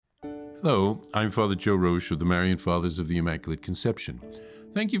Hello, I'm Father Joe Roche of the Marian Fathers of the Immaculate Conception.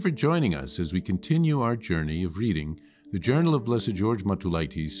 Thank you for joining us as we continue our journey of reading the Journal of Blessed George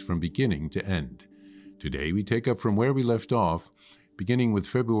Matulaitis from beginning to end. Today we take up from where we left off, beginning with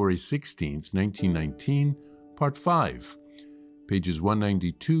February 16th, 1919, Part 5, pages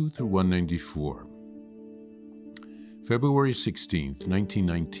 192 through 194. February 16th,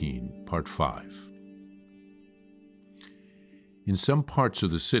 1919, Part 5. In some parts of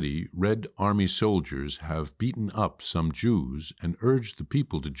the city, Red Army soldiers have beaten up some Jews and urged the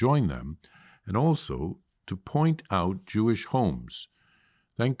people to join them, and also to point out Jewish homes.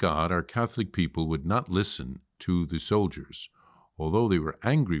 Thank God our Catholic people would not listen to the soldiers. Although they were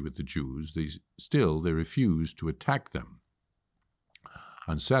angry with the Jews, they refused to attack them.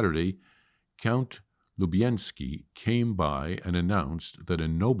 On Saturday, Count Lubienski came by and announced that a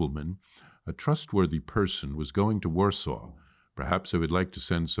nobleman, a trustworthy person, was going to Warsaw. Perhaps I would like to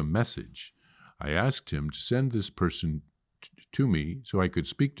send some message. I asked him to send this person to me so I could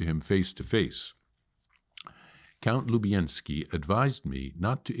speak to him face to face. Count Lubienski advised me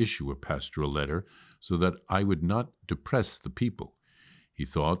not to issue a pastoral letter so that I would not depress the people. He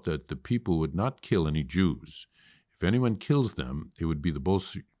thought that the people would not kill any Jews. If anyone kills them, it would be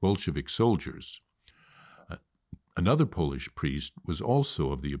the Bolshevik soldiers. Another Polish priest was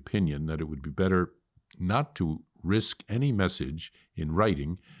also of the opinion that it would be better not to risk any message in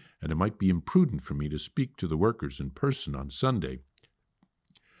writing, and it might be imprudent for me to speak to the workers in person on Sunday.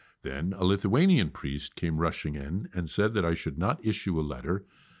 Then a Lithuanian priest came rushing in and said that I should not issue a letter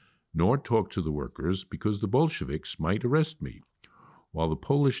nor talk to the workers because the Bolsheviks might arrest me, while the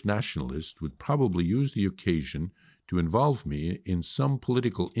Polish nationalists would probably use the occasion to involve me in some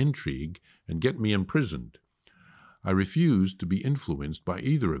political intrigue and get me imprisoned. I refused to be influenced by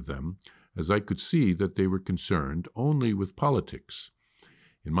either of them, as I could see that they were concerned only with politics.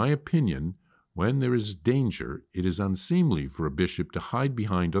 In my opinion, when there is danger, it is unseemly for a bishop to hide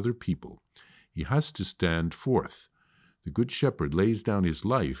behind other people. He has to stand forth. The Good Shepherd lays down his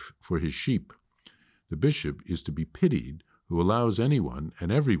life for his sheep. The bishop is to be pitied who allows anyone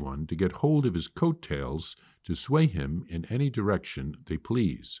and everyone to get hold of his coattails to sway him in any direction they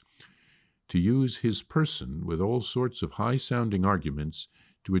please, to use his person with all sorts of high-sounding arguments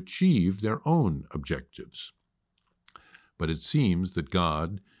to achieve their own objectives. But it seems that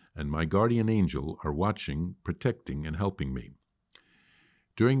God and my guardian angel are watching, protecting, and helping me.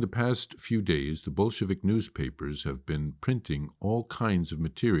 During the past few days, the Bolshevik newspapers have been printing all kinds of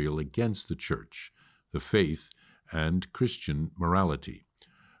material against the Church, the faith, and Christian morality.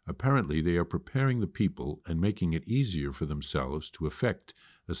 Apparently, they are preparing the people and making it easier for themselves to effect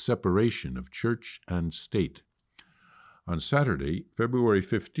a separation of church and state. On Saturday, February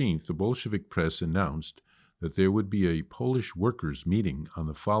 15th, the Bolshevik press announced that there would be a Polish workers' meeting on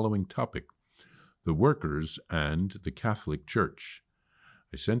the following topic: the workers and the Catholic Church.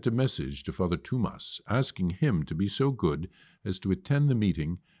 I sent a message to Father Tumas, asking him to be so good as to attend the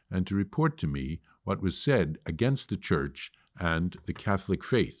meeting and to report to me what was said against the Church and the Catholic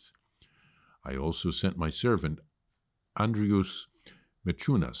faith. I also sent my servant, Andrius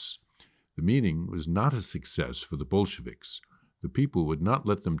Mechunas. The meeting was not a success for the Bolsheviks. The people would not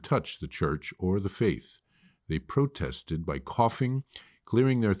let them touch the Church or the faith. They protested by coughing,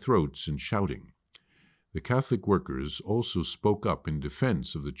 clearing their throats, and shouting. The Catholic workers also spoke up in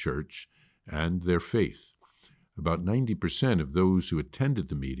defense of the Church and their faith. About 90% of those who attended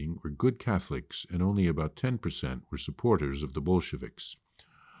the meeting were good Catholics, and only about 10% were supporters of the Bolsheviks.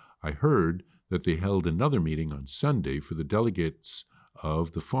 I heard that they held another meeting on Sunday for the delegates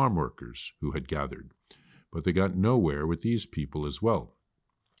of the farm workers who had gathered, but they got nowhere with these people as well.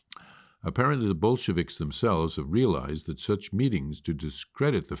 Apparently the Bolsheviks themselves have realized that such meetings to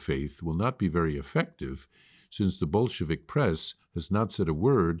discredit the faith will not be very effective, since the Bolshevik press has not said a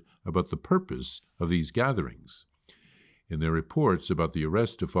word about the purpose of these gatherings. In their reports about the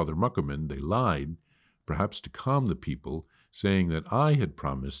arrest of Father Muckerman, they lied, perhaps to calm the people, saying that I had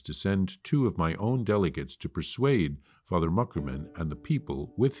promised to send 2 of my own delegates to persuade Father Muckerman and the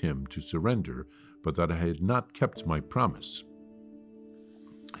people with him to surrender, but that I had not kept my promise.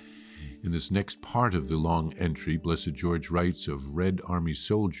 In this next part of the long entry, Blessed George writes of Red Army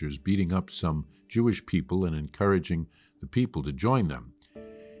soldiers beating up some Jewish people and encouraging the people to join them.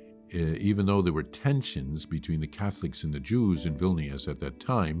 Even though there were tensions between the Catholics and the Jews in Vilnius at that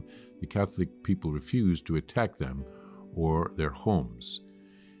time, the Catholic people refused to attack them or their homes.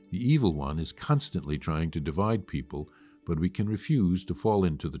 The evil one is constantly trying to divide people, but we can refuse to fall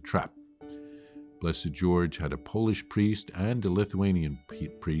into the trap. Blessed George had a Polish priest and a Lithuanian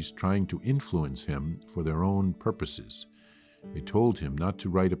priest trying to influence him for their own purposes. They told him not to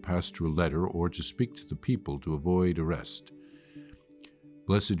write a pastoral letter or to speak to the people to avoid arrest.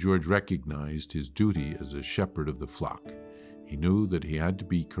 Blessed George recognized his duty as a shepherd of the flock. He knew that he had to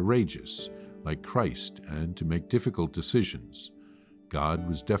be courageous, like Christ, and to make difficult decisions. God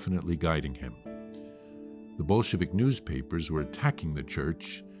was definitely guiding him. The Bolshevik newspapers were attacking the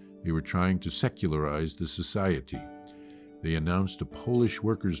church. They were trying to secularize the society. They announced a Polish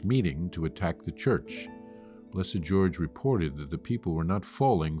workers' meeting to attack the church. Blessed George reported that the people were not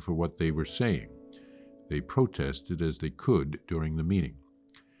falling for what they were saying. They protested as they could during the meeting.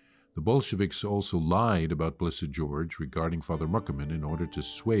 The Bolsheviks also lied about Blessed George regarding Father Muckerman in order to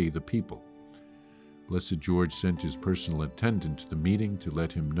sway the people. Blessed George sent his personal attendant to the meeting to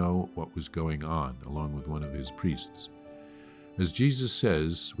let him know what was going on, along with one of his priests. As Jesus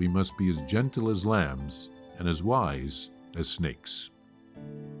says, we must be as gentle as lambs and as wise as snakes.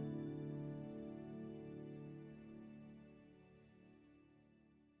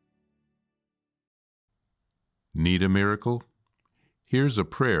 Need a miracle? Here's a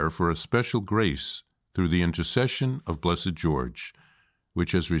prayer for a special grace through the intercession of Blessed George,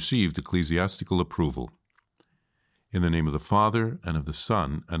 which has received ecclesiastical approval. In the name of the Father, and of the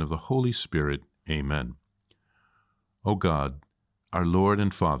Son, and of the Holy Spirit. Amen. O God, our Lord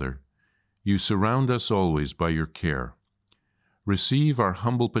and Father, you surround us always by your care. Receive our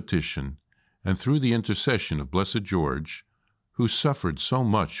humble petition, and through the intercession of Blessed George, who suffered so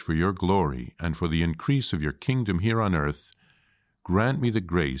much for your glory and for the increase of your kingdom here on earth, grant me the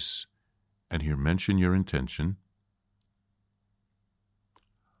grace, and here mention your intention,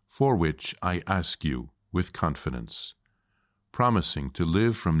 for which I ask you with confidence, promising to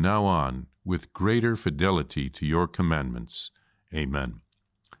live from now on with greater fidelity to your commandments. Amen.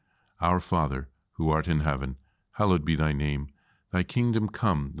 Our Father, who art in heaven, hallowed be thy name. Thy kingdom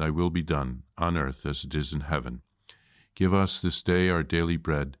come, thy will be done, on earth as it is in heaven. Give us this day our daily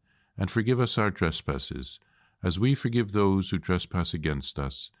bread, and forgive us our trespasses, as we forgive those who trespass against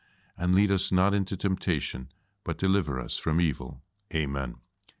us. And lead us not into temptation, but deliver us from evil. Amen.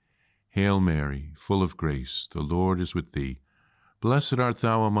 Hail Mary, full of grace, the Lord is with thee. Blessed art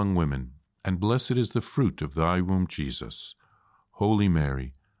thou among women, and blessed is the fruit of thy womb, Jesus. Holy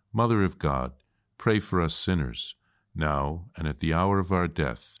Mary, Mother of God, pray for us sinners, now and at the hour of our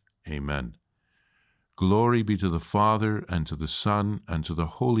death. Amen. Glory be to the Father, and to the Son, and to the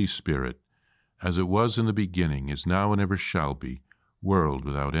Holy Spirit, as it was in the beginning, is now, and ever shall be, world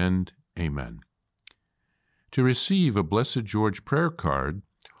without end. Amen. To receive a Blessed George prayer card,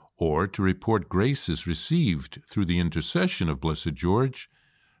 or to report graces received through the intercession of Blessed George,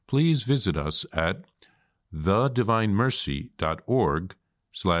 please visit us at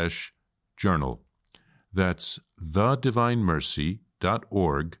thedivinemercy.org/journal. That's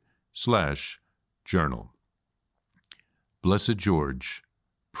thedivinemercy.org/journal. Blessed George,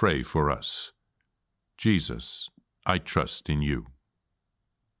 pray for us. Jesus, I trust in you.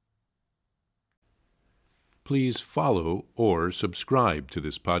 Please follow or subscribe to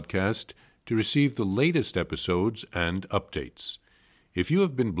this podcast to receive the latest episodes and updates. If you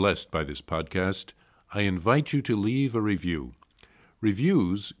have been blessed by this podcast, I invite you to leave a review.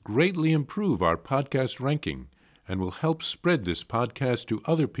 Reviews greatly improve our podcast ranking and will help spread this podcast to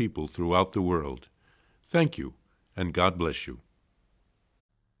other people throughout the world. Thank you, and God bless you.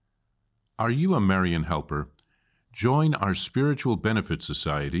 Are you a Marian helper? Join our Spiritual Benefit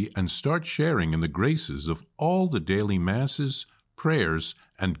Society and start sharing in the graces of all the daily masses, prayers,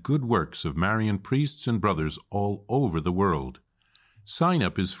 and good works of Marian priests and brothers all over the world. Sign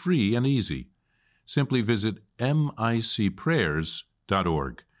up is free and easy. Simply visit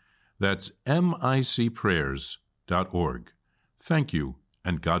micprayers.org. That's micprayers.org. Thank you,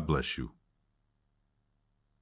 and God bless you.